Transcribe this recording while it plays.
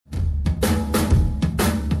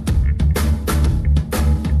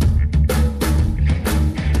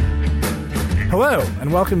Hello,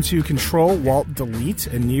 and welcome to Control, Walt, Delete,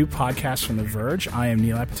 a new podcast from The Verge. I am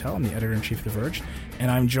Nilay Patel. I'm the editor-in-chief of The Verge, and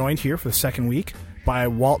I'm joined here for the second week by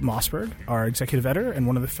Walt Mossberg, our executive editor and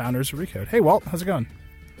one of the founders of Recode. Hey, Walt, how's it going?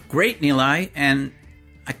 Great, Nilay, and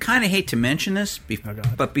I kind of hate to mention this,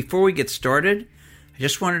 but before we get started, I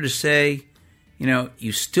just wanted to say,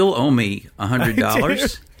 you still owe me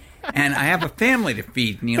 $100, and I have a family to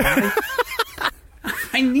feed, Nilay.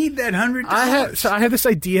 I need that $100. I have this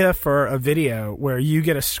idea for a video where you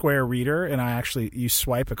get a Square reader and you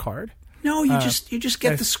swipe a card. No, you just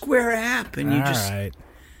get the Square app and you just right.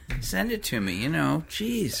 send it to me.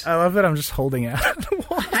 Jeez. I love that I'm just holding out.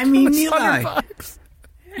 I mean, Nilay.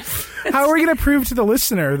 How are we going to prove to the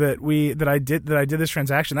listener that I did this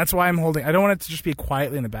transaction? That's why I'm holding. I don't want it to just be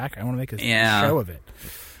quietly in the back. I want to make a show of it.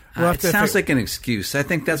 It sounds like an excuse. I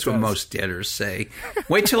think that's what most debtors say.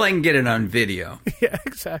 Wait till I can get it on video. Yeah,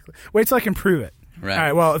 exactly. Wait till I can prove it. Right. All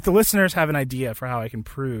right, well, if the listeners have an idea for how I can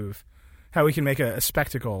prove, how we can make a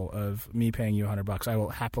spectacle of me paying you $100, I will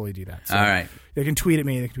happily do that. So all right. They can tweet at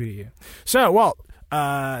me, they can tweet at you. So, Walt,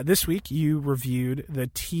 this week you reviewed the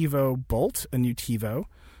TiVo Bolt, a new TiVo.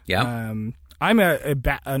 Yeah. I'm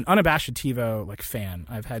an unabashed TiVo fan.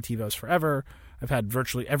 I've had TiVos forever. I've had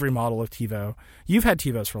virtually every model of TiVo. You've had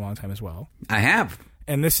TiVos for a long time as well. I have.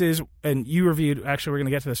 And you reviewed, actually we're going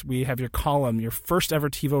to get to this, we have your column, your first ever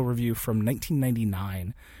TiVo review from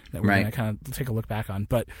 1999 that we're going to kind of take a look back on.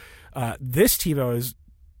 But this TiVo is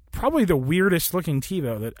probably the weirdest looking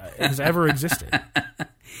TiVo that has ever existed.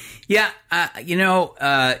 Yeah,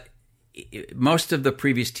 most of the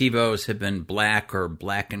previous TiVos have been black or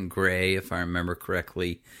black and gray, if I remember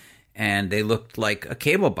correctly, and they looked like a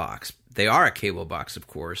cable box. They are a cable box, of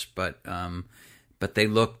course, but they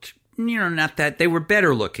looked, not that they were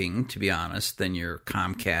better looking, to be honest, than your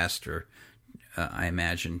Comcast or I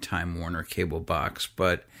imagine Time Warner cable box.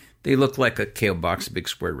 But they look like a cable box, a big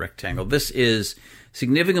square rectangle. This is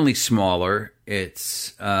significantly smaller.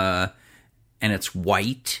 It's and it's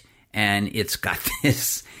white, and it's got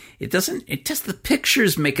this. The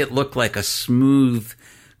pictures make it look like a smooth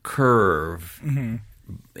curve. Mm-hmm.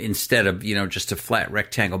 Instead of, just a flat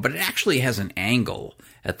rectangle. But it actually has an angle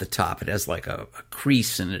at the top. It has like a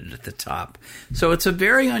crease in it at the top. So it's a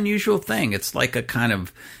very unusual thing. It's like a kind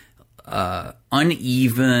of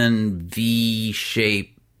uneven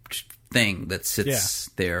V-shaped thing that sits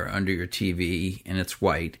there under your TV, and it's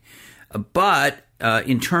white. But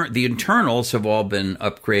the internals have all been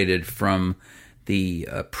upgraded from the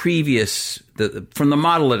from the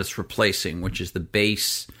model that it's replacing, which is the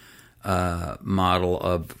base model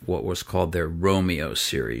of what was called their Romeo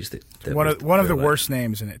series. One of the worst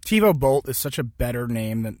names in it. TiVo Bolt is such a better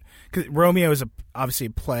name than, because Romeo is obviously a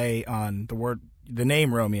play on the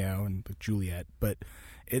name Romeo and Juliet, but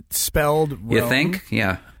it's spelled Rome. You think?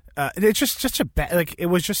 Yeah. It's just such a bad. It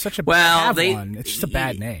was just such a bad one. It's just a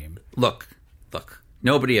bad name. Look.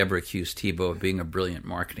 Nobody ever accused TiVo of being a brilliant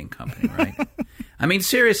marketing company, right? I mean,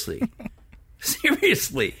 seriously.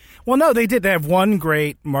 Well, no, they did. They have one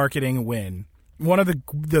great marketing win. One of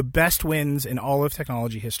the best wins in all of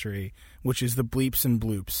technology history, which is the bleeps and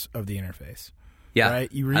bloops of the interface. Yeah,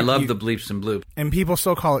 right? I love the bleeps and bloops. And people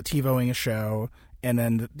still call it TiVoing a show. And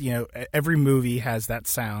then, every movie has that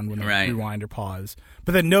sound when they rewind or pause.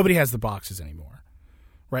 But then nobody has the boxes anymore.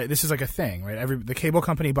 Right? This is like a thing, right? The cable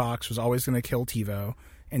company box was always going to kill TiVo.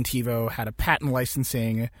 And TiVo had a patent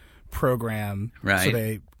licensing program. Right. So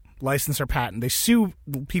they license their patent. They sue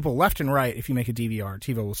people left and right. If you make a DVR,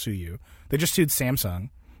 TiVo will sue you. They just sued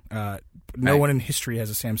Samsung. No one in history has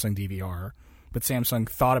a Samsung DVR, but Samsung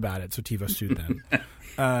thought about it, so TiVo sued them.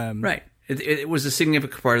 Right. It was a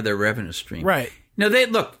significant part of their revenue stream. Right. No,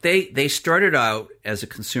 they started out as a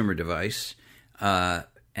consumer device,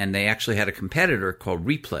 and they actually had a competitor called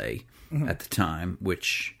Replay at the time,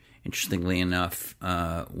 which, interestingly enough,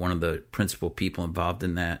 one of the principal people involved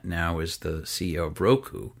in that now is the CEO of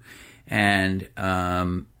Roku. And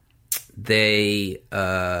but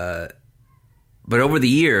over the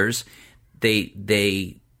years, the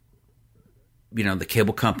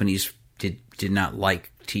cable companies did not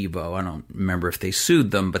like TiVo. I don't remember if they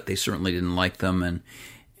sued them, but they certainly didn't like them.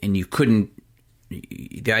 And you couldn't.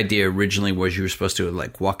 The idea originally was you were supposed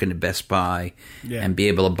to walk into Best Buy and be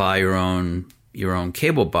able to buy your own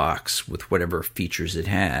cable box with whatever features it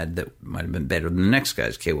had that might have been better than the next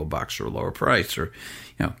guy's cable box or a lower price or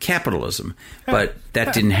capitalism. But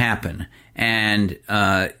that didn't happen. And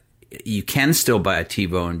you can still buy a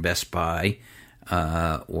TiVo in Best Buy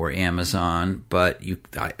or Amazon, but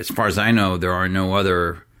as far as I know, there are no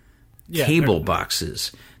other cable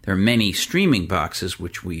boxes. There are many streaming boxes,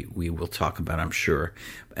 which we will talk about, I'm sure,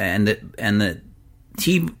 and the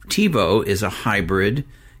TiVo is a hybrid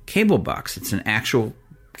cable box. It's an actual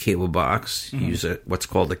cable box. You use what's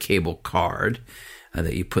called a cable card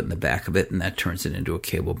that you put in the back of it, and that turns it into a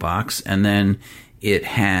cable box. And then it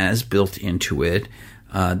has built into it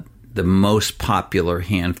the most popular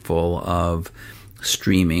handful of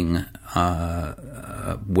streaming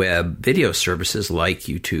web video services like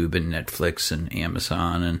YouTube and Netflix and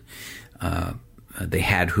Amazon, and they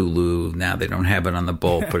had Hulu. Now they don't have it on the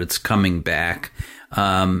Bolt, but it's coming back.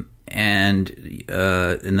 And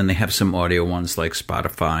then they have some audio ones like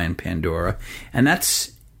Spotify and Pandora, and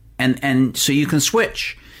that's and so you can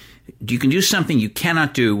switch. You can do something you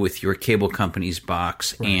cannot do with your cable company's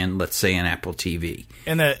box and, let's say, an Apple TV.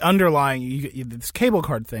 And the underlying this cable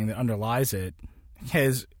card thing that underlies it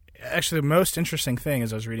has actually the most interesting thing.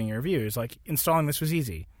 As I was reading your review, is like installing this was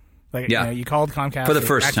easy. Like you called Comcast for the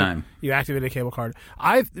first time. You activated a cable card.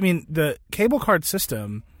 I mean, the cable card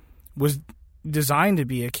system was designed to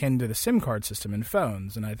be akin to the SIM card system in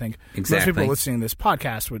phones, and I think most people listening to this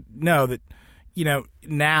podcast would know that.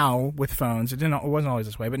 Now with phones, it wasn't always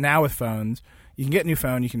this way, but now with phones, you can get a new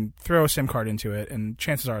phone, you can throw a SIM card into it, and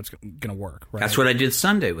chances are it's going to work. Right? That's what I did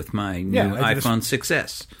Sunday with my new iPhone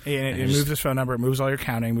 6S. And it moves this phone number, it moves all your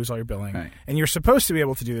counting, moves all your billing. Right. And you're supposed to be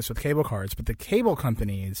able to do this with cable cards, but the cable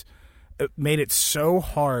companies made it so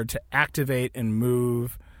hard to activate and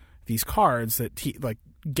move these cards that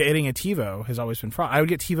getting a TiVo has always been fraught. I would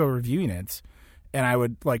get TiVo review units, and I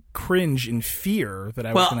would cringe in fear that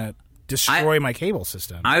I was going to destroy my cable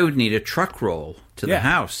system. I would need a truck roll to the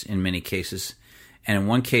house in many cases. And in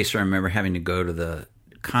one case, I remember having to go to the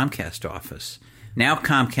Comcast office. Now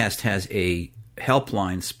Comcast has a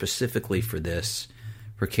helpline specifically for this,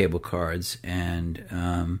 for cable cards. And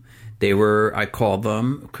I called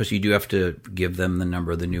them because you do have to give them the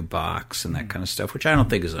number of the new box and that kind of stuff, which I don't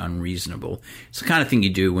think is unreasonable. It's the kind of thing you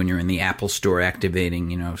do when you're in the Apple store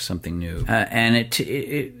activating, something new. And it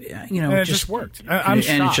just worked. I'm shocked.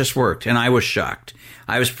 And it just worked. And I was shocked.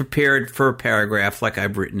 I was prepared for a paragraph like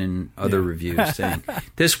I've written in other reviews saying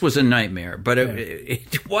this was a nightmare, but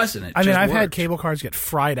it wasn't. I've had cable cards get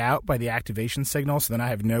fried out by the activation signal, so then I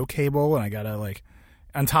have no cable and I got to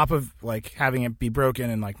on top of having it be broken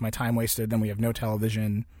and my time wasted, then we have no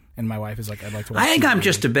television, and my wife is like, I'd like to watch I think TV. I'm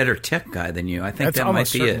just a better tech guy than you. I think that's that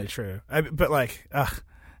almost might be certainly it. True.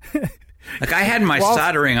 But I had my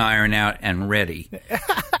soldering iron out and ready.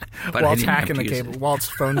 But while it's hacking the cable, while it's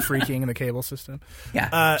phone freaking in the cable system.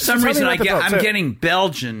 Yeah. For some reason I'm getting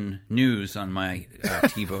Belgian news on my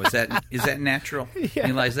TiVo. Is that natural?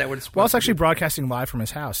 Yeah. Is that what it's supposed Well, it's actually broadcasting live from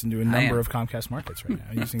his house into a number of Comcast markets right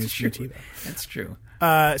now using his new TiVo. That's true.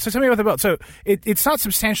 So tell me about the build. So it's not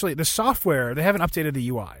substantially the software. They haven't updated the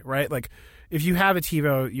UI, right? If you have a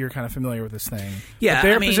TiVo, you're kind of familiar with this thing. Yeah, but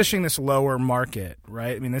they're positioning this lower market,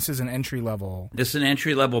 right? I mean, this is an entry level. This is an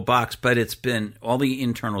entry level box, but all the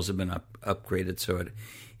internals have been upgraded, so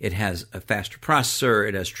it has a faster processor.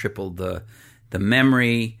 It has tripled the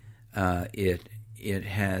memory. It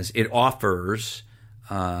offers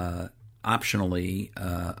optionally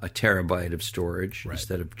a terabyte of storage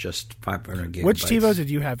instead of just 500 gigabytes. Which TiVo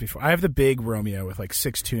did you have before? I have the big Romeo with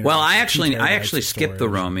 6 tuners. Well, I actually skipped the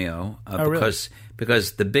Romeo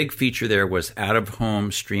because the big feature there was out of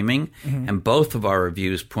home streaming, and both of our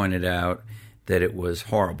reviews pointed out that it was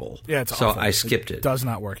horrible. Yeah, it's awful. So I skipped it. It does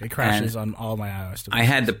not work. It crashes on all my iOS devices. I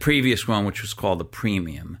had the previous one, which was called the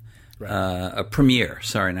Premium, a Premiere.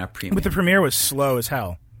 Sorry, not Premium. But the Premiere was slow as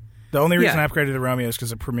hell. The only reason I upgraded the Romeo is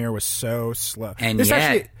because the Premiere was so slow. And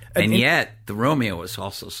yet, the Romeo was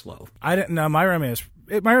also slow. I didn't know. My Romeo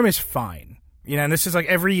is fine. And this is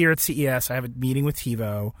every year at CES, I have a meeting with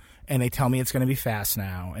TiVo, and they tell me it's going to be fast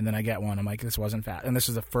now, and then I get one. I'm like, this wasn't fast. And this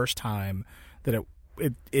is the first time that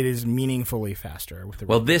it is meaningfully faster with the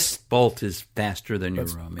Romeo. Well, this Bolt is faster than your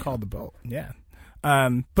Romeo. It's called the Bolt, yeah.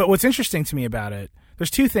 But what's interesting to me about it, there's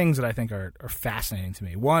two things that I think are fascinating to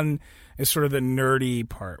me. One is sort of the nerdy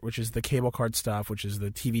part, which is the cable card stuff, which is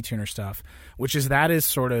the TV tuner stuff,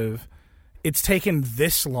 it's taken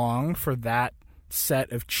this long for that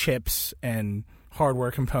set of chips and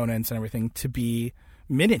hardware components and everything to be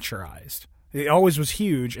miniaturized. It always was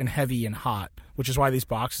huge and heavy and hot, which is why these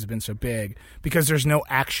boxes have been so big, because there's no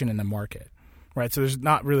action in the market, right? So there's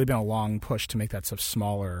not really been a long push to make that stuff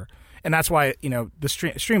smaller. And that's why,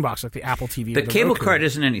 the stream box, like the Apple TV. The cable card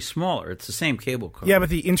isn't any smaller. It's the same cable card. Yeah, but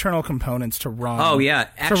the internal components to run. Oh, yeah.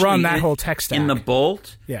 Actually, to run that whole tech stack. In the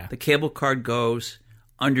Bolt, the cable card goes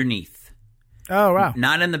underneath. Oh, wow.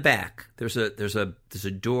 Not in the back. There's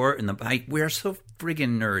a door in the. We're so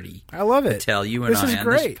friggin' nerdy. I love it. I tell you and this I is on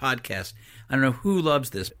great. This podcast. I don't know who loves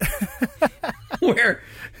this. where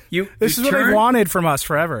this is what they've wanted from us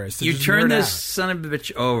forever. Is to you just turn nerd this out. son of a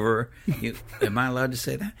bitch over. Am I allowed to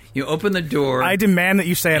say that? You open the door. I demand that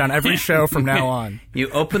you say it on every show from now on. You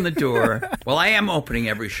open the door. Well, I am opening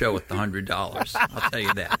every show with the $100. I'll tell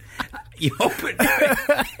you that. You open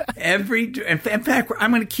every. In fact,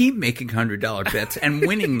 I'm going to keep making $100 bets and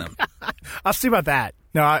winning them. I'll see about that.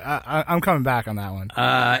 No, I'm coming back on that one.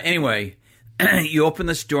 Anyway, you open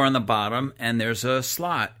this door on the bottom, and there's a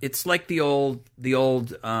slot. It's like the old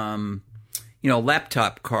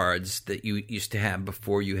laptop cards that you used to have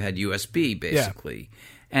before you had USB, basically. Yeah.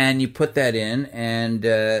 And you put that in, and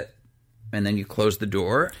then you close the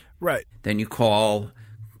door. Right. Then you call,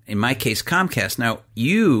 in my case, Comcast. Now,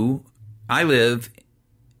 I live,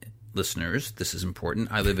 listeners, this is important.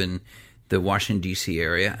 I live in the Washington, D.C.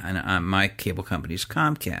 area, and my cable company is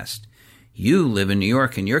Comcast. You live in New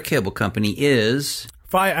York, and your cable company is?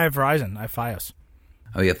 I have Verizon. I have Fios.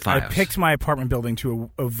 Oh, you have Fios. I picked my apartment building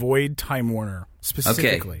to avoid Time Warner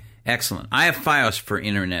specifically. Okay, excellent. I have Fios for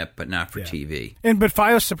internet, but not for TV. But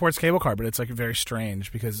Fios supports cable car, but it's like very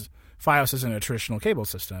strange because Fios isn't a traditional cable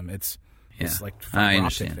system. It's like I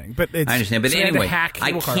understand. Thing. But I understand. But anyway, I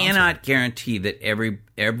cannot guarantee that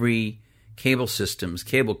every cable system's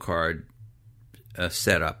cable card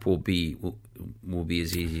setup will be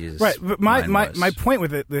as easy as right. But my point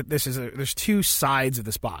with this is there's two sides of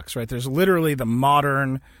this box, right? There's literally the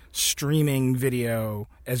modern streaming video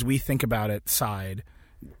as we think about it side,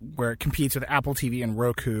 where it competes with Apple TV and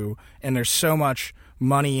Roku, and there's so much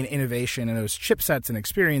money and innovation in those chipsets and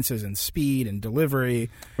experiences and speed and delivery.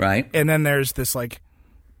 Right. And then there's this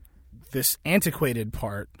antiquated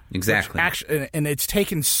part. Exactly. And it's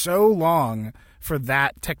taken so long for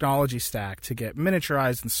that technology stack to get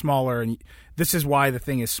miniaturized and smaller, and this is why the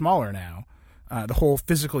thing is smaller now. The whole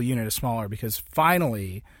physical unit is smaller because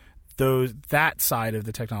finally that side of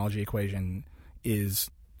the technology equation has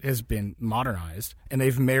been modernized, and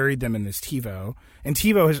they've married them in this TiVo. And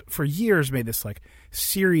TiVo has for years made this like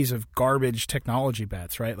series of garbage technology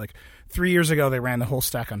bets, right? Like 3 years ago they ran the whole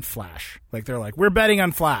stack on Flash. Like they're like, we're betting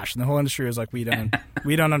on Flash, and the whole industry was like, we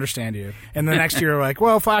don't understand you. And the next year like,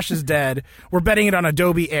 well, Flash is dead. We're betting it on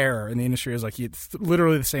Adobe Air, and the industry was like, it's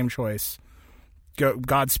literally the same choice.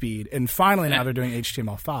 Godspeed. And finally now they're doing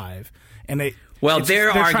HTML5, and their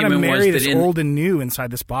argument trying to marry was this old and new inside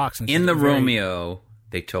this box. And in the Romeo,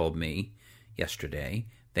 they told me yesterday,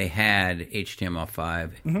 they had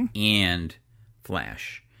HTML5 and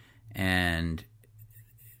Flash. And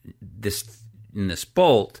in this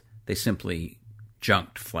Bolt, they simply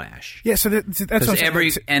junked Flash. Yeah, so that's what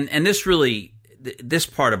and this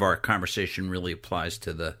part of our conversation really applies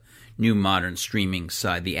to the new modern streaming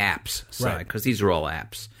side, the apps side, because these are all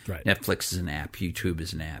apps. Right. Netflix is an app, YouTube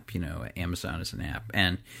is an app, Amazon is an app.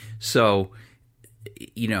 And so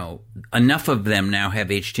enough of them now have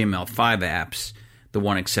HTML5 apps, the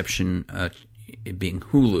one exception being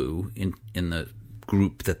Hulu in the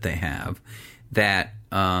group that they have, that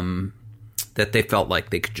they felt like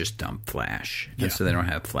they could just dump Flash. And so they don't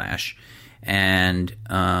have Flash. And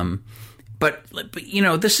but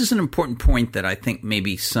this is an important point that I think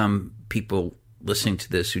maybe some people listening to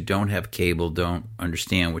this who don't have cable don't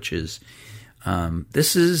understand, which is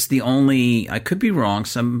this is the only, I could be wrong,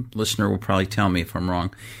 some listener will probably tell me if I'm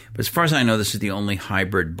wrong, but as far as I know, this is the only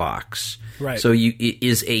hybrid box. Right. So it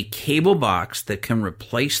is a cable box that can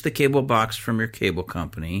replace the cable box from your cable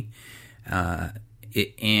company,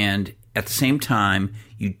 and at the same time,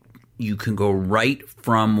 you can go right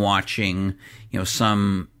from watching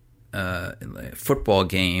some football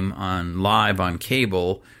game live on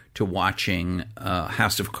cable to watching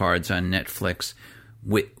House of Cards on Netflix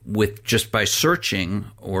with just by searching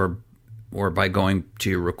or by going to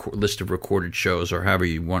your list of recorded shows or however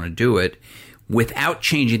you want to do it, without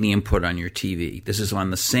changing the input on your TV. This is on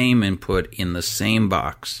the same input in the same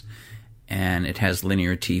box, and it has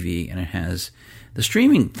linear TV and it has the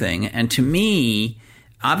streaming thing. And to me,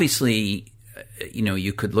 obviously,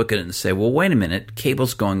 you could look at it and say, well, wait a minute,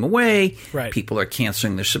 cable's going away. Right. People are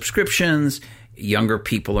canceling their subscriptions. Younger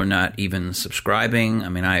people are not even subscribing. I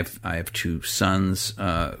mean, I have two sons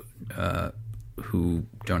who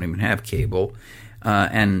don't even have cable,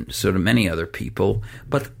 and so do many other people.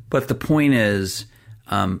 But the point is,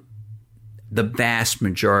 the vast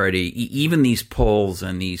majority, even these polls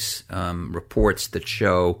and these reports that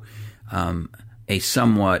show a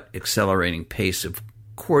somewhat accelerating pace of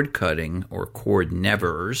cord cutting or cord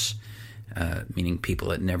nevers, meaning people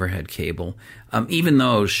that never had cable, even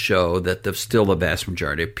those show that still the vast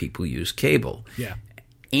majority of people use cable. Yeah.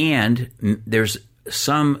 And there's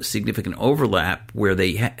some significant overlap where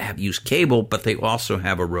they have used cable, but they also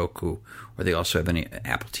have a Roku, or they also have an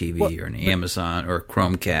Apple TV or an Amazon or a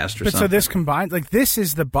Chromecast or something. So this combined, like this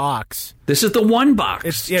is the box. This is the one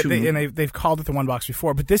box. They've called it the one box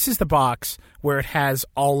before, but this is the box where it has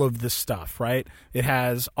all of the stuff, right? It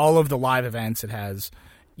has all of the live events. It has,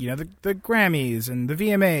 the Grammys and the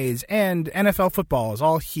VMAs and NFL football is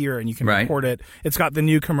all here, and you can record it. It's got the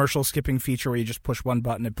new commercial skipping feature where you just push one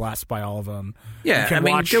button, it blasts by all of them. Yeah, you can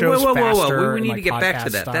watch shows faster. We need to get back to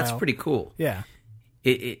that. Style. That's pretty cool. Yeah.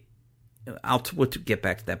 We'll get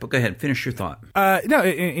back to that, but go ahead, finish your thought.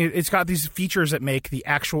 It's got these features that make the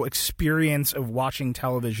actual experience of watching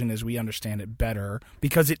television as we understand it better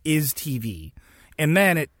because it is TV. And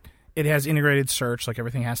then it has integrated search like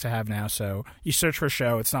everything has to have now. So you search for a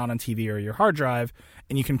show, it's not on TV or your hard drive,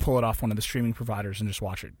 and you can pull it off one of the streaming providers and just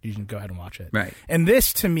watch it. You can go ahead and watch it. Right. And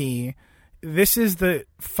this, to me, this is the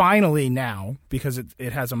finally now, because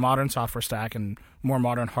it has a modern software stack and more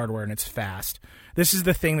modern hardware and it's fast. This is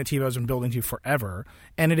the thing that TiVo's been building to forever,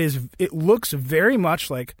 and it looks very much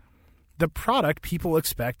like the product people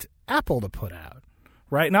expect Apple to put out,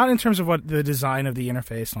 right? Not in terms of what the design of the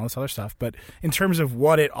interface and all this other stuff, but in terms of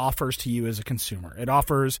what it offers to you as a consumer. It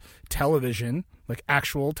offers television, like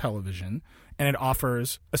actual television, and it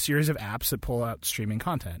offers a series of apps that pull out streaming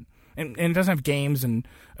content. And it doesn't have games and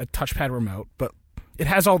a touchpad remote, but it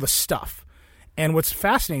has all the stuff. And what's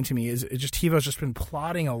fascinating to me is TiVo's just been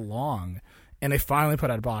plodding along, and they finally put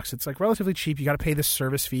out a box. It's like relatively cheap. You got to pay this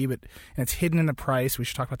service fee, and it's hidden in the price. We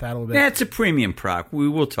should talk about that a little bit. Yeah, it's a premium product. We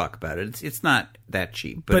will talk about it. It's not that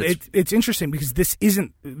cheap, but it's interesting because this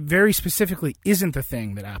isn't very specifically isn't the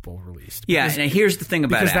thing that Apple released. Yeah, and here's the thing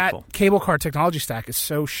about Apple: that cable car technology stack is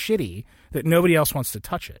so shitty that nobody else wants to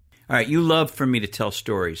touch it. All right, you love for me to tell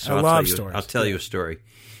stories. So I love stories. I'll tell you a story.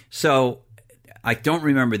 So I don't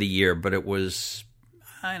remember the year, but it was,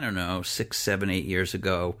 6, 7, 8 years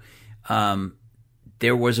ago.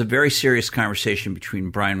 There was a very serious conversation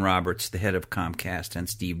between Brian Roberts, the head of Comcast, and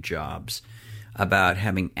Steve Jobs about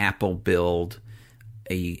having Apple build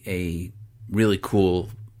a really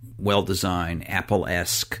cool, well-designed,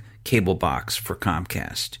 Apple-esque cable box for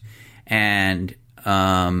Comcast. And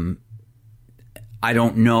I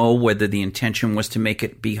don't know whether the intention was to make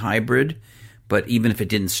it be hybrid, but even if it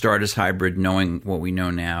didn't start as hybrid, knowing what we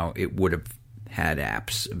know now, it would have had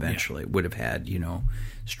apps eventually. Yeah. It would have had,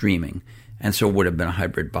 streaming. And so it would have been a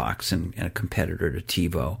hybrid box and a competitor to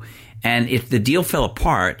TiVo. And if the deal fell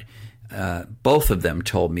apart, both of them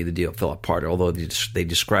told me the deal fell apart, although they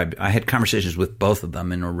described – I had conversations with both of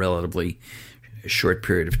them in a relatively short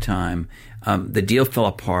period of time. The deal fell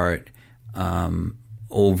apart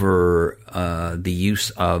over the use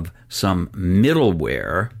of some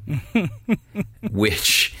middleware,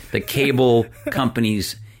 which the cable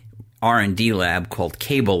company's R&D lab called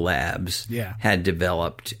Cable Labs had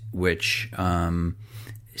developed, which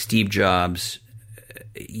Steve Jobs,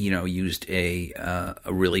 used a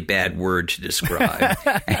really bad word to describe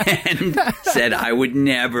and said, I would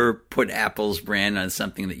never put Apple's brand on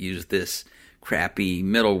something that used this crappy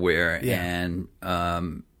middleware. Yeah.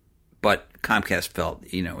 And but Comcast felt,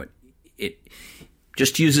 it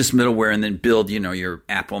just use this middleware and then build, your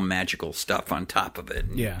Apple magical stuff on top of it.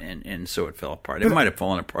 And so it fell apart. It might have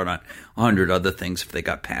fallen apart on 100 other things if they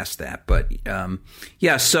got past that. But,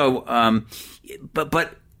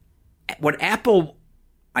 but what Apple,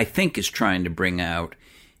 I think, is trying to bring out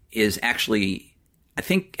is actually, I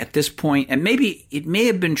think at this point, and maybe it may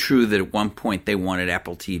have been true that at one point they wanted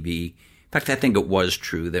Apple TV. In fact, I think it was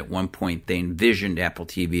true that at one point they envisioned Apple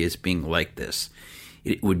TV as being like this.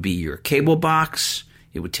 It would be your cable box.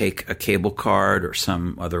 It would take a cable card or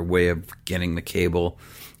some other way of getting the cable.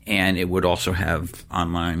 And it would also have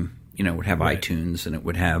online, it would have iTunes and it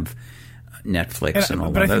would have Netflix and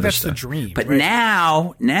all that other stuff. But I think that's the dream. But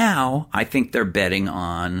now I think they're betting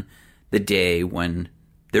on the day when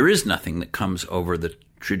there is nothing that comes over the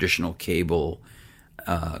traditional cable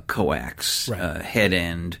coax head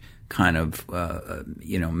end kind of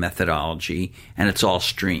methodology, and it's all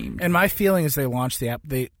streamed. And my feeling is they launched the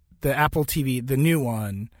Apple TV, the new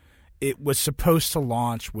one. It was supposed to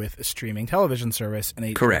launch with a streaming television service, and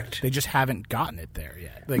they just haven't gotten it there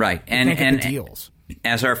yet. Right, and deals.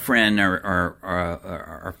 As our friend, and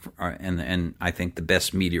I think the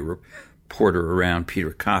best media reporter around,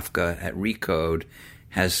 Peter Kafka at Recode,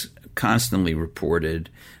 has constantly reported.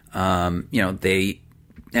 They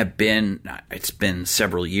have been. It's been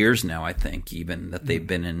several years now, I think, even that they've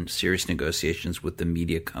been in serious negotiations with the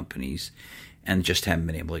media companies, and just haven't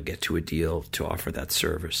been able to get to a deal to offer that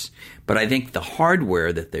service. But I think the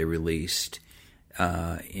hardware that they released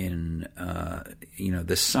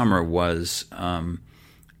this summer was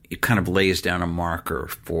it kind of lays down a marker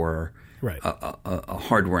for a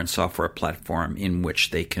hardware and software platform into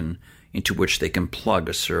which they can plug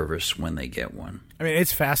a service when they get one. I mean,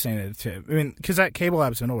 it's fascinating too. I mean, because that Cable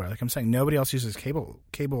Labs middleware, like I'm saying, nobody else uses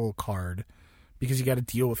cable card because you got to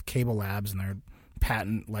deal with Cable Labs and their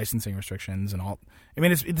patent licensing restrictions and all. I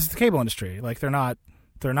mean, it's the cable industry. Like they're not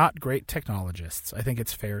great technologists. I think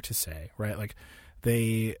it's fair to say, right? Like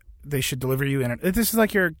they should deliver you this is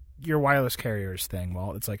like your wireless carriers thing.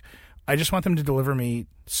 Well, it's like I just want them to deliver me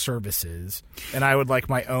services, and I would like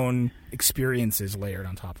my own experiences layered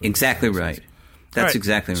on top of it. Exactly right. That's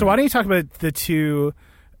exactly right. So why don't you talk about the two,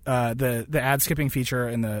 the ad skipping feature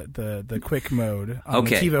and the quick mode on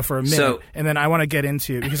the TiVo for a minute, and then I want to get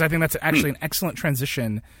into, because I think that's actually an excellent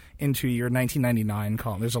transition into your 1999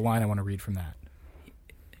 column. There's a line I want to read from that.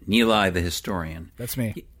 Nilay the historian. That's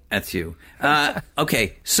me. That's you.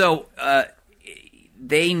 Okay, so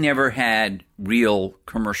they never had real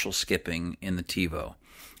commercial skipping in the TiVo.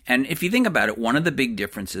 And if you think about it, one of the big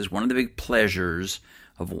differences, one of the big pleasures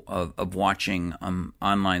of watching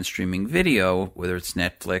online streaming video, whether it's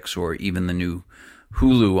Netflix or even the new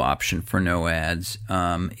Hulu option for no ads,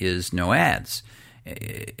 is no ads.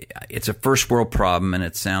 It's a first world problem, and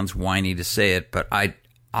it sounds whiny to say it, but I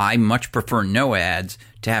much prefer no ads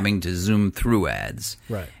to having to zoom through ads.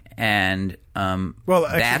 Right. And well,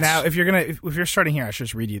 actually, now if you're starting here, I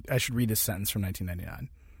should read this sentence from 1999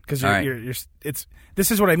 because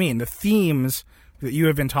this is what I mean. The themes that you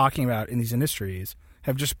have been talking about in these industries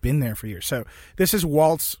have just been there for years. So this is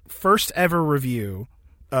Walt's first ever review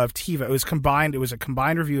of TiVo. It was a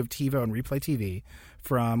combined review of TiVo and Replay TV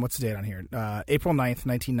from, what's the date on here? April 9th,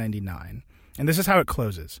 1999. And this is how it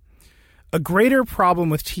closes. A greater problem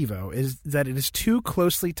with TiVo is that it is too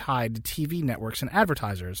closely tied to TV networks and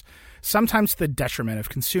advertisers, sometimes to the detriment of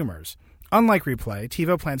consumers. Unlike Replay,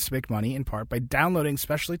 TiVo plans to make money in part by downloading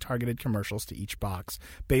specially targeted commercials to each box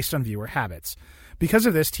based on viewer habits. Because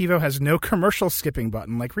of this, TiVo has no commercial skipping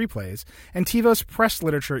button like Replay's, and TiVo's press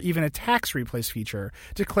literature even attacks Replay's feature,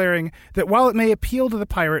 declaring that while it may appeal to the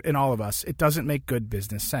pirate in all of us, it doesn't make good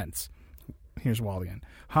business sense. Here's Walt again.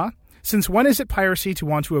 Huh? Since when is it piracy to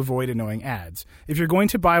want to avoid annoying ads? If you're going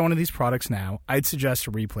to buy one of these products now, I'd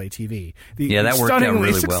suggest Replay TV. That worked out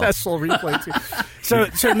really successful well. Replay TV. So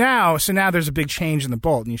now there's a big change in the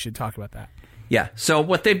Bolt, and you should talk about that. Yeah. So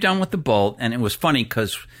what they've done with the Bolt, and it was funny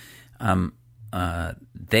because I mentioned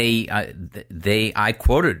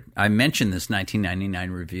this 1999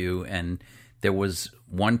 review, and there was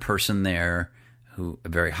one person there, a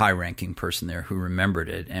very high-ranking person there, who remembered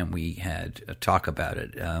it, and we had a talk about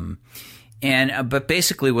it. But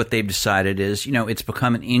basically, what they've decided is, it's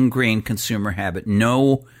become an ingrained consumer habit.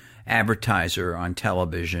 No advertiser on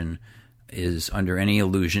television is under any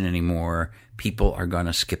illusion anymore. People are going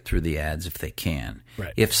to skip through the ads if they can.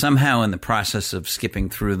 Right. If somehow in the process of skipping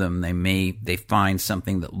through them, they find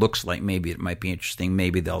something that looks like maybe it might be interesting,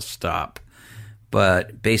 maybe they'll stop.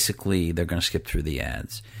 But basically, they're going to skip through the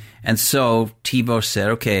ads. And so TiVo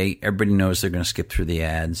said, okay, everybody knows they're going to skip through the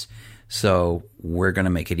ads, so we're going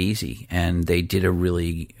to make it easy. And they did a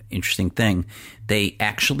really interesting thing. They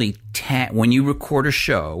actually when you record a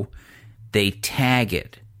show, they tag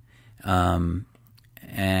it. And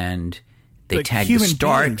they like tag the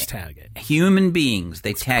start. Beings tag it. Human beings.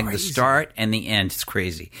 They tag crazy. The start and the end. It's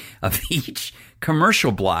crazy. Of each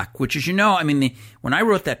commercial block, which is, when I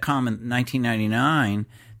wrote that comment in 1999,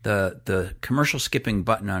 the commercial skipping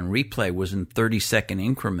button on Replay was in 30-second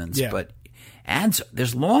increments, but ads,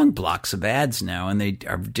 there's long blocks of ads now, and they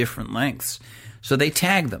are different lengths. So they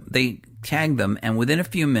tag them, and within a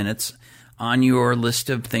few minutes, on your list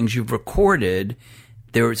of things you've recorded,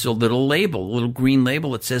 there's a little green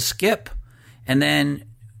label that says skip. And then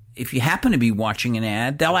if you happen to be watching an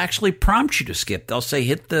ad, they'll actually prompt you to skip. They'll say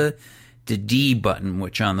hit the D button,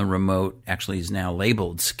 which on the remote actually is now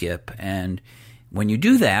labeled skip. And when you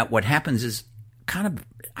do that, what happens is I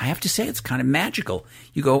have to say, it's kind of magical.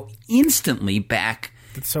 You go instantly back.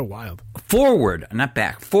 It's so wild. Forward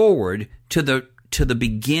to the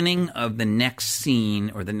beginning of the next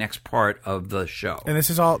scene or the next part of the show. And this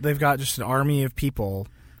is all, they've got just an army of people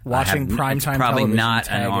watching primetime television. Probably not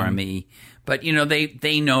an army, but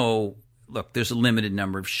they know, look, there's a limited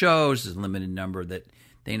number of shows, there's a limited number that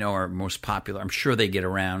they know are most popular. I'm sure they get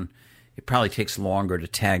around. It probably takes longer to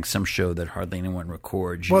tag some show that hardly anyone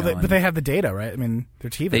records. But they have the data, right? I mean,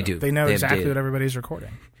 they're TiVo. They do. They know exactly what everybody's recording.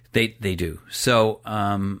 They do. So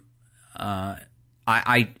I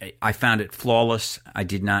found it flawless. I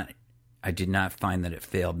did not find that it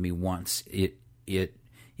failed me once. It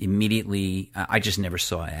immediately, I just never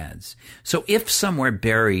saw ads. So if somewhere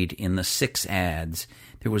buried in the 6 ads,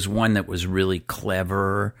 there was one that was really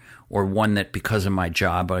clever, or one that because of my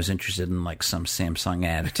job I was interested in, like some Samsung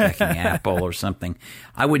ad attacking Apple or something,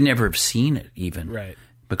 I would never have seen it even. Right.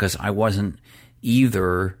 Because I wasn't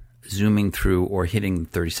either zooming through or hitting the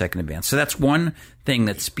 30-second advance. So that's one thing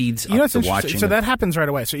that speeds up the watching. So that happens right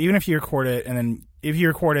away. So even if you record it, and then if you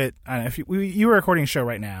record it, if you were recording a show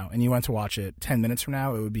right now and you went to watch it 10 minutes from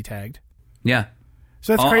now, it would be tagged. Yeah.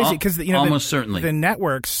 So that's crazy because almost certainly the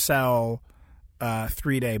networks sell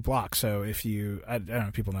 3-day blocks. So if you, I don't know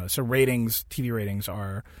if people know this. So TV ratings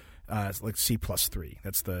are like C+3.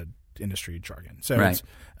 That's the industry jargon. So right.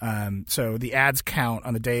 So the ads count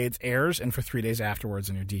on the day it airs and for 3 days afterwards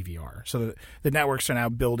in your DVR. So the networks are now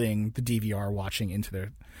building the DVR watching into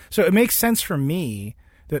their. So it makes sense for me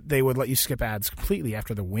that they would let you skip ads completely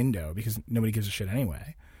after the window because nobody gives a shit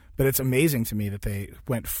anyway. But it's amazing to me that they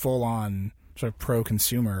went full on sort of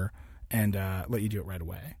pro-consumer and let you do it right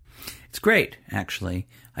away. It's great, actually.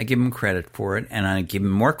 I give them credit for it, and I give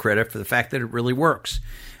them more credit for the fact that it really works.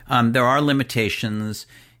 There are limitations.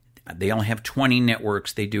 They only have 20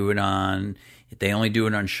 networks they do it on. They only do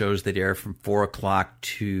it on shows that air from 4 o'clock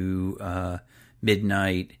to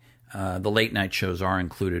midnight. The late night shows are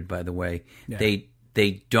included, by the way. Yeah.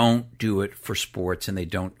 They don't do it for sports, and they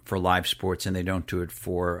don't for live sports, and they don't do it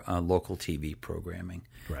for local TV programming.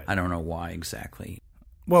 Right. I don't know why exactly.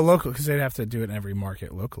 Well, local, because they'd have to do it in every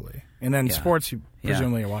market locally. And then sports, you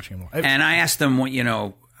presumably are watching them. And I asked them,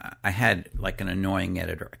 I had like an annoying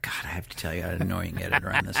editor. God, I have to tell you, I had an annoying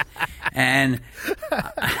editor on this. And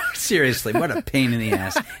seriously, what a pain in the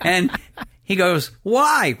ass. And he goes,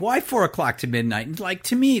 why? Why 4 o'clock to midnight? And like,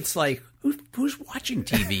 to me, it's like, who's watching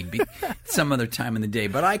TV some other time in the day?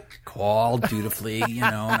 But I called dutifully, and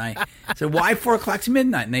I said, why 4 o'clock to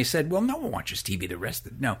midnight? And they said, well, no one watches TV the rest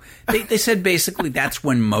of the No. They said basically that's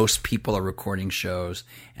when most people are recording shows,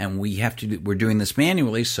 and we're doing this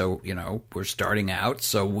manually, so, we're starting out,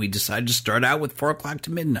 so we decided to start out with 4 o'clock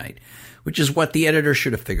to midnight, which is what the editor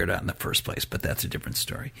should have figured out in the first place, but that's a different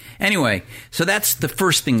story. Anyway, so that's the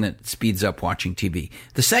first thing that speeds up watching TV.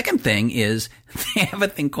 The second thing is they have a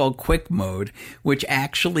thing called Quick Mode, which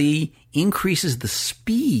actually increases the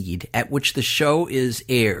speed at which the show is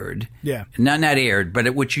aired. Yeah. Not aired, but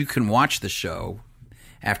at which you can watch the show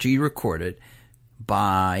after you record it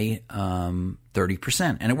by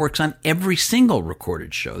 30%. And it works on every single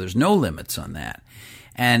recorded show. There's no limits on that.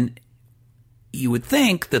 And you would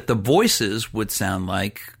think that the voices would sound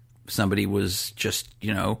like somebody was just,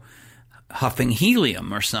 huffing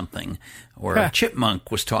helium or something, or a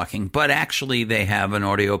chipmunk was talking. But actually, they have an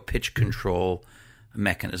audio pitch control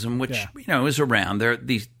mechanism, which is around.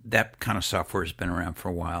 That kind of software has been around for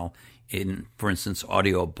a while. In, for instance,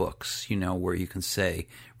 audio books, where you can say,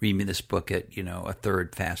 "Read me this book at a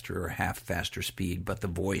third faster or half faster speed," but the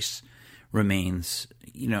voice remains,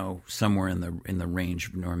 somewhere in the range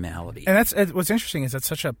of normality. And that's what's interesting is that's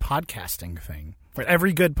such a podcasting thing. But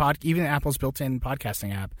every good even Apple's built-in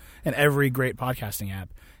podcasting app and every great podcasting app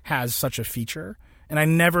has such a feature. And I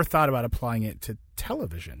never thought about applying it to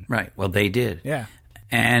television. Right. Well, they did. Yeah.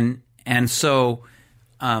 And so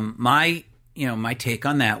my take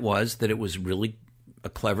on that was that it was really a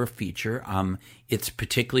clever feature. It's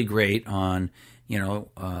particularly great on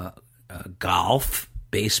golf,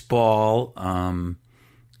 baseball.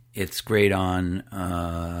 It's great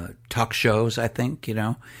on talk shows, I think,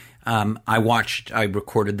 I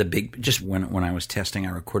recorded when I was testing,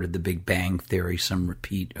 I recorded The Big Bang Theory, some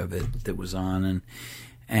repeat of it that was on.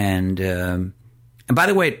 And by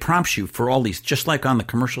the way, it prompts you for all these, just like on the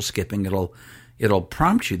commercial skipping, it'll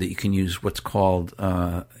prompt you that you can use what's called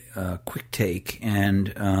quick take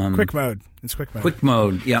and quick mode. It's quick mode. Quick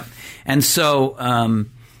mode, yeah. And so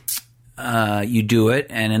you do it,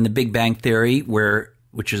 and in The Big Bang Theory,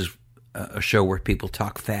 which is a show where people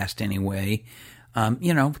talk fast anyway,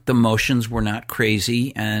 the motions were not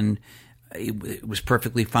crazy, and it was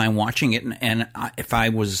perfectly fine watching it. And if I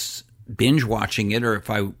was binge watching it, or if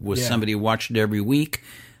I was somebody who watched it every week,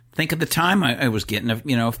 think at the time I was getting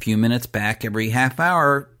a few minutes back every half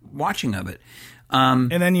hour watching of it.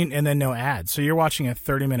 And then no ads. So you're watching a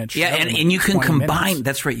 30-minute show. Yeah, and you can combine. Minutes.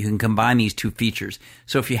 That's right. You can combine these two features.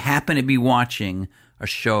 So if you happen to be watching a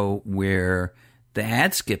show where the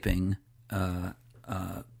ad skipping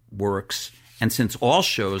works, and since all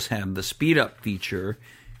shows have the speed up feature,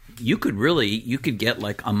 you could get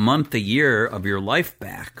like a month, a year of your life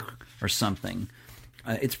back or something.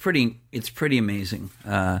 It's pretty amazing.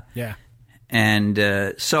 Yeah.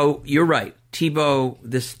 And so you're right.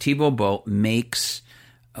 This TiVo Bolt makes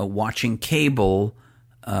watching cable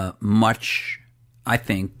much I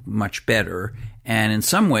think, much better. And in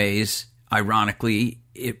some ways, ironically,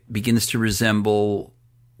 it begins to resemble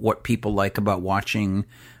what people like about watching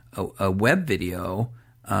a web video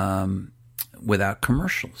without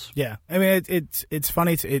commercials. Yeah, I mean it's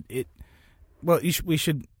funny. We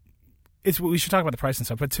should talk about the price and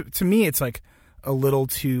stuff. But to me, it's like a little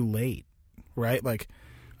too late, right? Like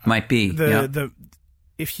might be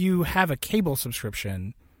if you have a cable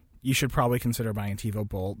subscription, you should probably consider buying a TiVo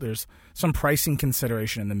Bolt. There's some pricing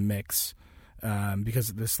consideration in the mix because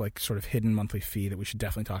of this like sort of hidden monthly fee that we should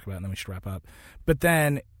definitely talk about, and then we should wrap up. But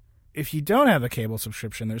then, if you don't have a cable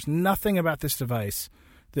subscription, there's nothing about this device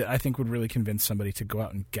that I think would really convince somebody to go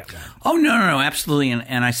out and get one. Oh, no, absolutely.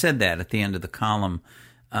 And I said that at the end of the column.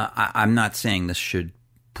 I'm not saying this should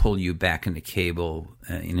pull you back into cable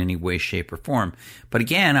in any way, shape, or form. But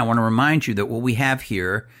again, I want to remind you that what we have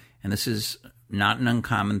here, and this is not an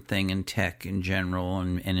uncommon thing in tech in general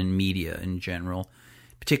and in media in general,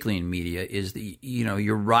 particularly in media, is that,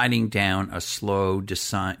 you're riding down a slow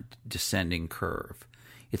descending curve.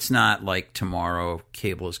 It's not like tomorrow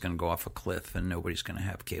cable is going to go off a cliff and nobody's going to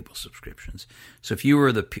have cable subscriptions. So if you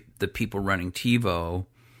were the people running TiVo,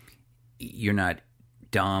 you're not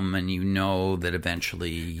dumb, and you know that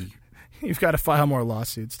eventually you've got to file more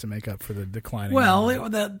lawsuits to make up for the declining. Well,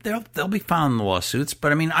 they'll be filing the lawsuits,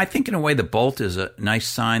 but I mean, I think in a way the Bolt is a nice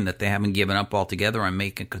sign that they haven't given up altogether on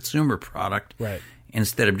making a consumer product, right?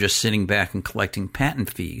 Instead of just sitting back and collecting patent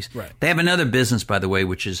fees. Right. They have another business, by the way,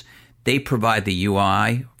 which is they provide the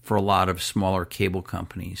UI for a lot of smaller cable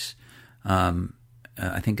companies.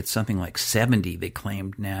 I think it's something like 70 they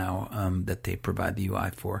claimed now that they provide the UI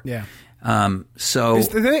for. Yeah. So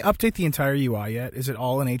did they update the entire UI yet? Is it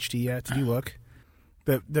all in HD yet? Did you look?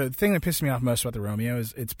 The thing that pissed me off most about the Romeo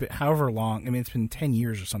is it's been however long. I mean, it's been 10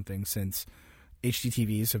 years or something since HD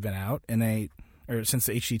TVs have been out, since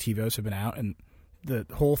the HD TiVos have been out, and the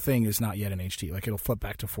whole thing is not yet in HD. Like, it'll flip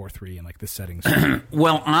back to 4:3 and like the settings.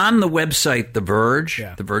 Well, on the website, The Verge,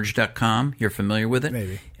 yeah. TheVerge.com, you're familiar with it?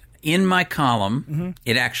 Maybe. In my column,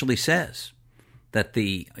 it actually says that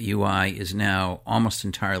the UI is now almost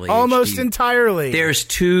entirely Almost HD. Entirely. There's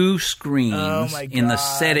two screens in the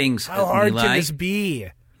settings. How hard can this be?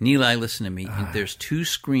 Nilay, listen to me. There's two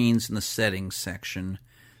screens in the settings section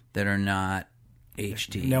that are not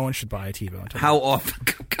HD. No one should buy a TiVo. How often?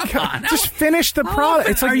 Come on. Just finish the product.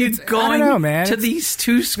 It's like, are you going I don't know, man. to these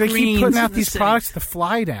two screens? They keep putting out these products to the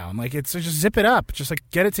fly down. Like, it's just zip it up. Just like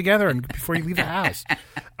get it together and before you leave the house.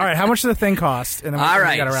 All right, how much does the thing cost? And then all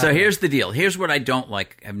right, so here's the deal. Here's what I don't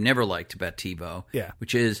like. I've never liked about TiVo. Yeah.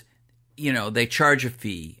 Which is, they charge a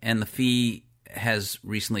fee, and the fee has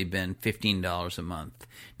recently been $15 a month.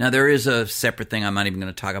 Now, there is a separate thing I'm not even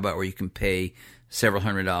going to talk about where you can pay several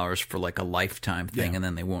 $100s for like a lifetime thing, and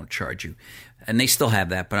then they won't charge you. And they still have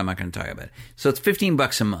that, but I'm not going to talk about it. So it's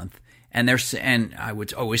 $15 a month. And I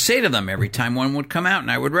would always say to them every time one would come out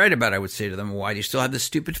and I would write about it, I would say to them, why do you still have this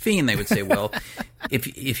stupid fee? And they would say, well,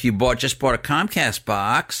 if you just bought a Comcast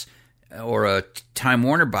box or a Time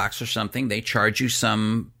Warner box or something, they charge you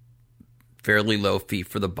some fairly low fee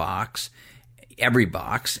for the box, every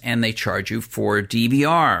box, and they charge you for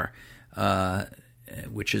DVR,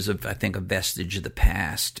 which is, I think, a vestige of the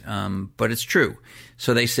past. But it's true.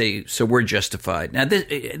 So they say, so we're justified. Now,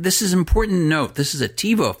 this is important to note. This is a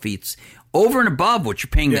TiVo fee. It's over and above what you're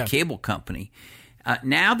paying the cable company.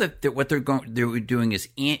 Now that what they're doing is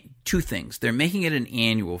two things. They're making it an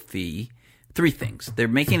annual fee. Three things. They're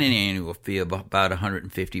making an annual fee of about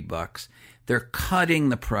 $150. They're cutting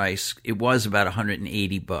the price. It was about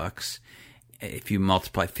 $180. If you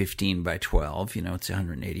multiply 15 by 12, it's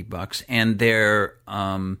 $180,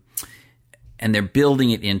 and they're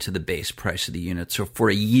building it into the base price of the unit. So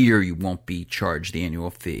for a year, you won't be charged the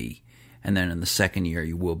annual fee, and then in the second year,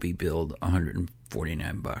 you will be billed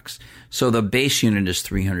 $149. So the base unit is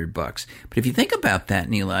 $300. But if you think about that,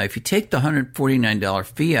 Nilay, if you take the $149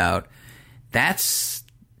 fee out, that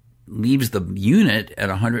leaves the unit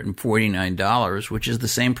at $149, which is the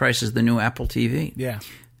same price as the new Apple TV. Yeah.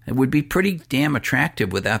 It would be pretty damn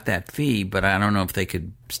attractive without that fee, but I don't know if they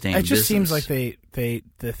could stay in business. It just seems like the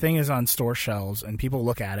thing is on store shelves, and people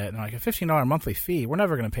look at it, and they're like, a $15 monthly fee, we're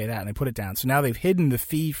never going to pay that, and they put it down. So now they've hidden the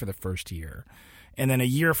fee for the first year, and then a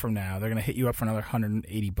year from now, they're going to hit you up for another $180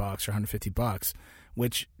 or $150,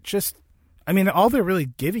 which just, I mean, all they're really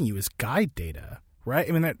giving you is guide data, right?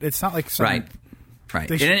 I mean, it's not like some... Right.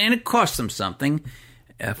 And it costs them something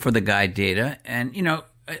for the guide data, and,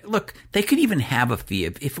 look, they could even have a fee.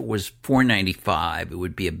 If it was $4.95, it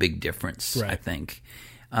would be a big difference, I think.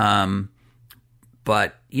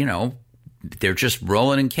 But, they're just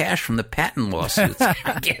rolling in cash from the patent lawsuits.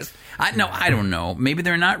 I guess. I don't know. Maybe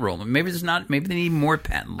they're not rolling. Maybe there's not. Maybe they need more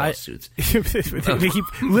patent lawsuits. They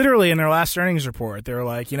keep, literally in their last earnings report, they were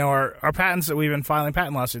like, our patents that we've been filing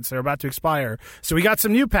patent lawsuits, they're about to expire. So we got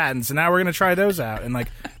some new patents, and now we're going to try those out. And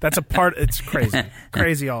that's a part. It's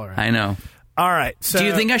crazy all around. I know. All right. So, do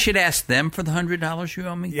you think I should ask them for the $100 you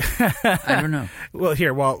owe me? I don't know. Well,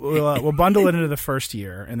 here, we'll bundle it into the first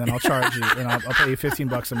year, and then I'll charge you, and I'll pay you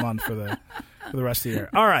 $15 a month for the rest of the year.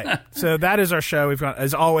 All right. So that is our show. We've got,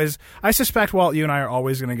 as always, I suspect, Walt, you and I are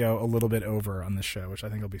always going to go a little bit over on this show, which I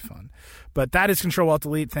think will be fun. But that is Control Alt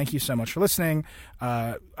Delete. Thank you so much for listening.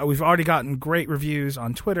 We've already gotten great reviews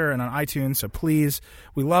on Twitter and on iTunes, so please,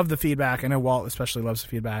 we love the feedback. I know Walt especially loves the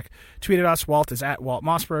feedback. Tweet at us. Walt is at Walt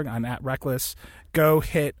Mossberg. I'm at Reckless. Go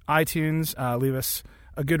hit iTunes. Leave us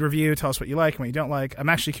a good review. Tell us what you like and what you don't like. I'm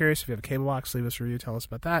actually curious if you have a cable box. Leave us a review. Tell us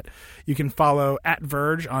about that. You can follow at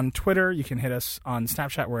Verge on Twitter. You can hit us on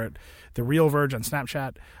Snapchat. We're at The Real Verge on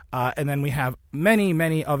Snapchat. And then we have many,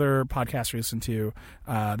 many other podcasts we listen to.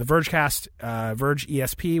 The Vergecast, Verge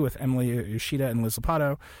ESP with Emily Yoshida and Liz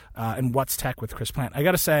Lopato, and What's Tech with Chris Plant. I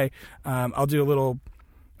got to say, I'll do a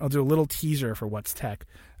little teaser for What's Tech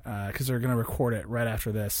because they're going to record it right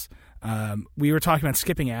after this. We were talking about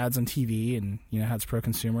skipping ads on TV and how it's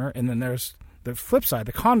pro-consumer, and then there's the flip side.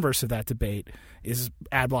 The converse of that debate is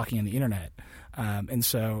ad blocking on the internet, and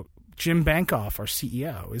so Jim Bankoff, our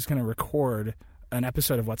CEO, is going to record an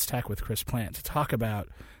episode of What's Tech with Chris Plant to talk about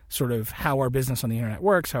sort of how our business on the internet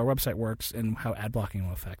works, how our website works, and how ad blocking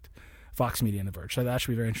will affect Vox Media and The Verge. So that should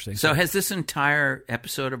be very interesting. So has this entire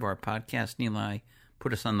episode of our podcast, Nilay,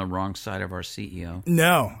 put us on the wrong side of our CEO?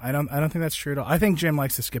 No, I don't think that's true at all. I think Jim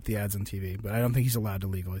likes to skip the ads on TV, but I don't think he's allowed to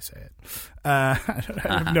legally say it. I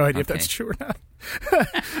have no idea if that's true or not.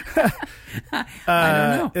 I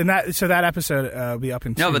don't know. And that episode will be up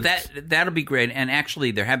in 2 weeks. But that'll be great. And actually,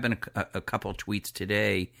 there have been a couple tweets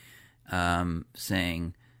today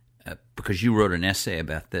saying, because you wrote an essay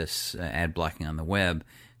about this ad blocking on the web,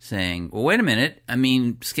 saying, well, wait a minute. I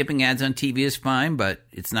mean, skipping ads on TV is fine, but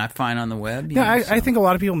it's not fine on the web. I think a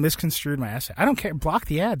lot of people misconstrued my essay. I don't care. Block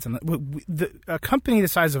the ads. A company the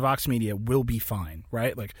size of Vox Media will be fine,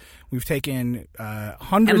 right? Like, we've taken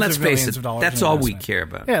hundreds of millions of dollars. That's all we care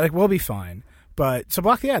about. Yeah, we'll be fine. But so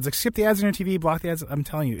block the ads. Skip the ads on your TV, block the ads. I'm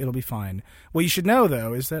telling you, it'll be fine. What you should know,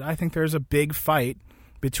 though, is that I think there's a big fight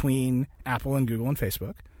between Apple and Google and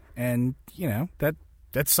Facebook. And,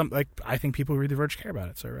 that's something I think people who read The Verge care about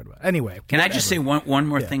it, so I read about it. Anyway. Can I just say one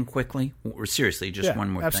more thing quickly? Or seriously, just one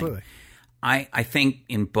more absolutely. thing. I think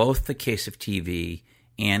in both the case of TV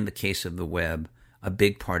and the case of the web, a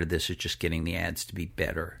big part of this is just getting the ads to be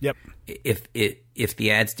better. Yep. If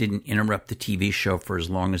the ads didn't interrupt the TV show for as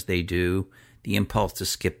long as they do, the impulse to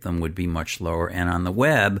skip them would be much lower. And on the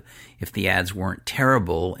web, if the ads weren't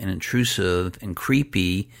terrible and intrusive and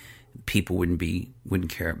creepy, people wouldn't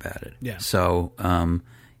care about it. Yeah. So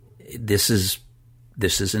this is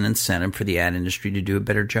an incentive for the ad industry to do a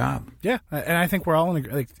better job. Yeah, and I think we're all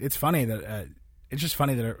it's funny that it's just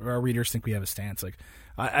funny that our readers think we have a stance.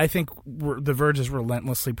 I think The Verge is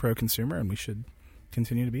relentlessly pro-consumer, and we should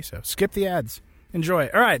continue to be so. Skip the ads. Enjoy.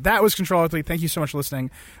 All right, that was Control Alt Delete. Thank you so much for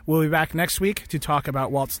listening. We'll be back next week to talk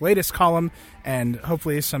about Walt's latest column and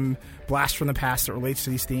hopefully some blast from the past that relates to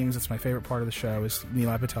these themes. That's my favorite part of the show is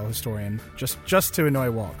Nilay Patel, historian, just to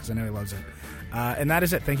annoy Walt because I know he loves it. And that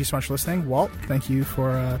is it. Thank you so much for listening. Walt, thank you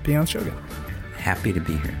for being on the show again. Happy to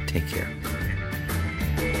be here. Take care.